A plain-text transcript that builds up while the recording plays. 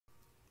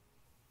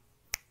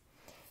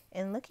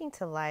In looking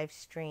to live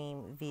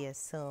stream via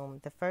Zoom,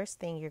 the first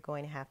thing you're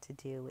going to have to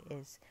do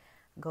is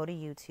go to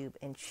YouTube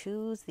and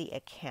choose the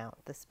account,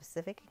 the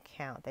specific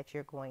account that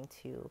you're going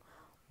to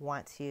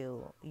want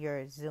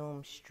your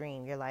Zoom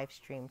stream, your live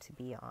stream to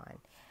be on.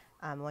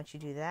 Once you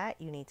do that,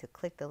 you need to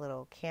click the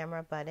little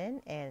camera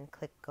button and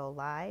click go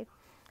live.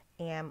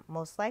 And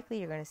most likely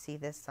you're going to see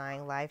this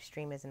sign, live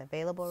stream isn't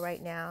available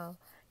right now.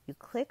 You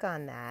click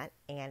on that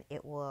and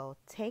it will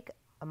take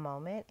a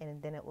moment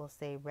and then it will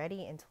say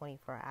ready in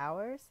 24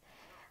 hours.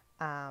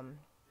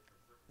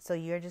 So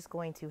you're just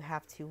going to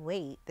have to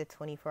wait the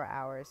 24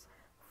 hours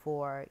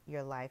for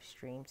your live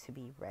stream to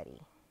be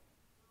ready.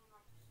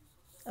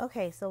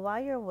 Okay, so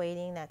while you're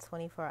waiting that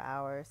 24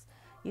 hours,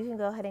 you can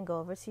go ahead and go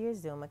over to your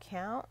Zoom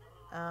account.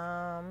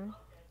 Go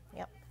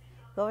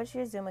over to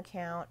your Zoom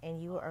account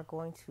and you are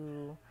going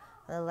to,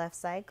 on the left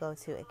side, go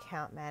to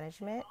account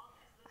management,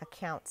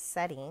 account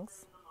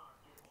settings.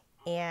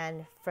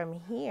 And from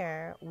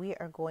here, we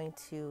are going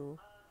to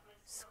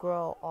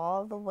scroll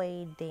all the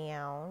way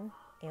down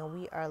and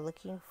we are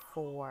looking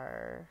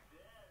for,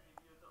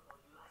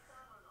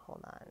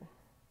 hold on.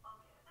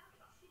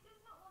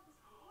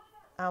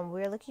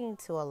 We're looking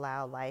to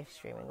allow live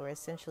streaming. We're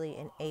essentially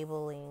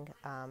enabling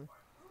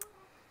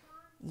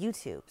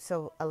YouTube.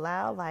 So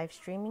allow live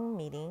streaming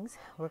meetings.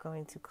 We're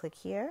going to click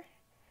here.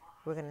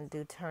 We're going to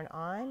do turn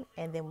on,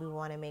 and then we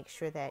want to make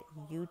sure that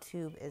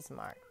YouTube is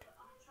marked.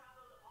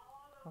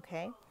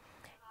 Okay.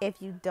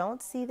 If you don't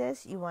see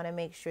this, you want to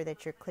make sure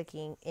that you're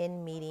clicking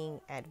in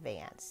meeting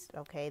advanced.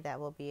 Okay. That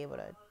will be able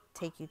to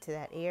take you to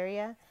that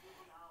area.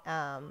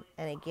 And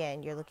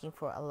again, you're looking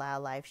for allow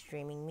live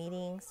streaming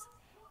meetings,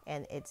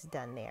 and it's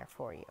done there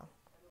for you.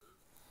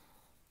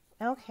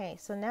 Okay,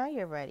 so now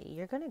you're ready.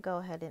 You're going to go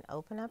ahead and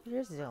open up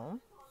your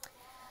Zoom.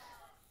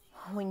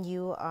 When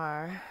you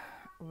are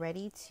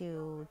ready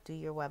to do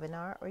your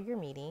webinar or your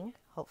meeting,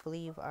 hopefully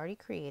you've already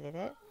created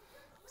it.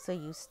 So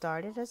you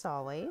start it as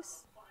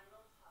always.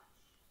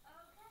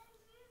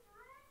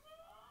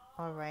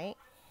 All right,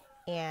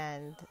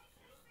 and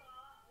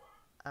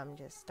I'm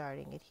just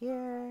starting it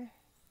here.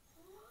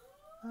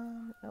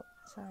 Oh,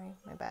 sorry,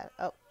 my bad.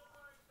 Oh,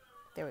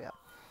 there we go.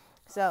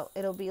 So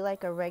it'll be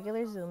like a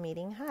regular Zoom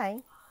meeting. Hi.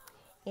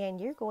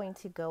 And you're going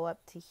to go up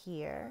to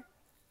here.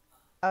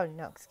 Oh,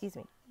 no, excuse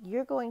me.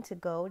 You're going to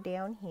go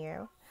down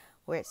here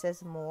where it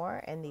says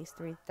more and these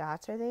three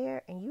dots are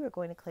there. And you are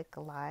going to click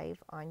live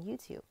on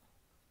YouTube.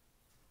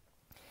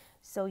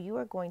 So you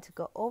are going to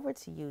go over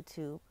to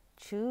YouTube,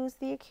 choose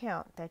the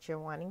account that you're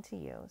wanting to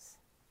use,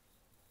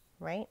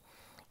 right?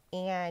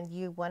 And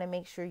you want to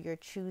make sure you're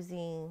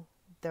choosing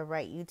the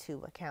right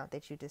YouTube account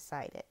that you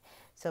decided.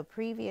 So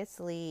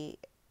previously,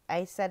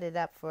 I set it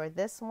up for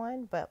this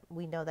one, but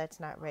we know that's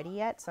not ready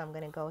yet. So I'm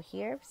going to go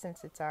here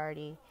since it's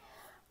already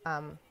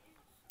an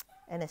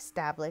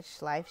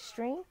established live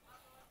stream.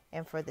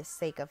 And for the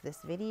sake of this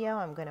video,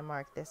 I'm going to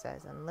mark this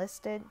as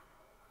unlisted.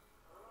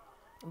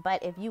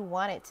 But if you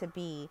want it to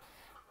be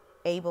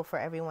able for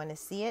everyone to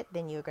see it,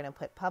 then you're going to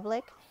put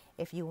public.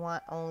 If you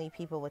want only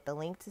people with the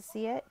link to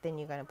see it, then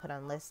you're going to put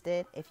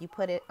unlisted. If you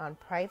put it on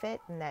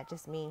private, then that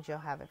just means you'll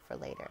have it for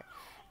later.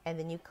 And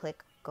then you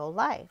click go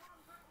live.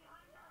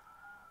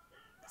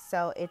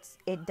 So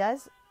it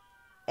does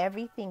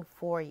everything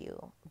for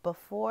you.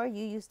 Before,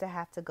 you used to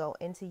have to go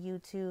into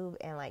YouTube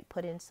and like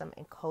put in some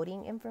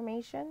encoding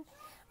information,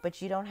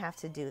 but you don't have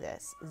to do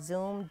this.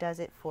 Zoom does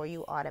it for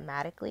you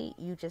automatically.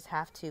 You just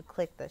have to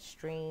click the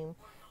stream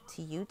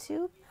to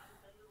YouTube,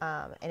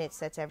 and it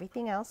sets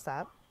everything else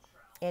up.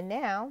 And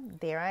now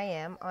there I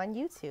am on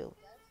YouTube,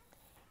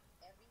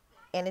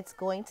 and it's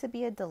going to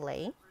be a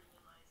delay.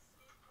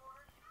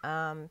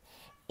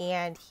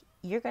 And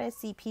you're going to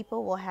see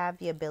people will have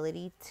the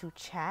ability to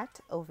chat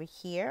over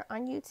here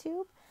on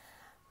YouTube,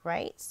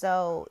 right?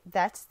 So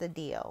that's the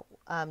deal.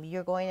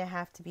 You're going to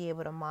have to be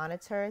able to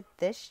monitor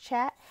this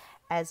chat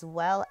as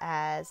well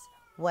as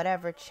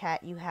whatever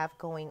chat you have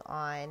going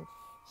on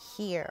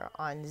here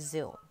on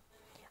Zoom.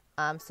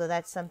 So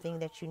that's something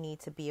that you need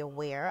to be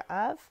aware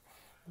of.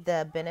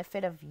 The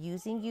benefit of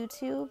using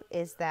YouTube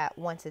is that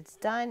once it's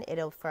done,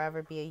 it'll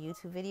forever be a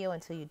YouTube video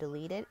until you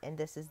delete it. And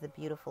this is the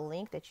beautiful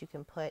link that you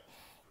can put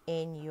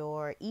in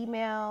your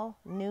email,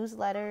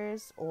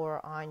 newsletters,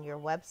 or on your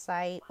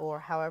website, or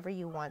however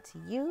you want to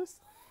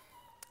use.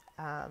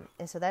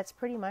 And so that's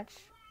pretty much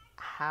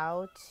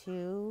how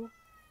to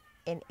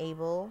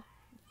enable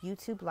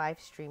YouTube live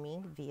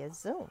streaming via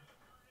Zoom.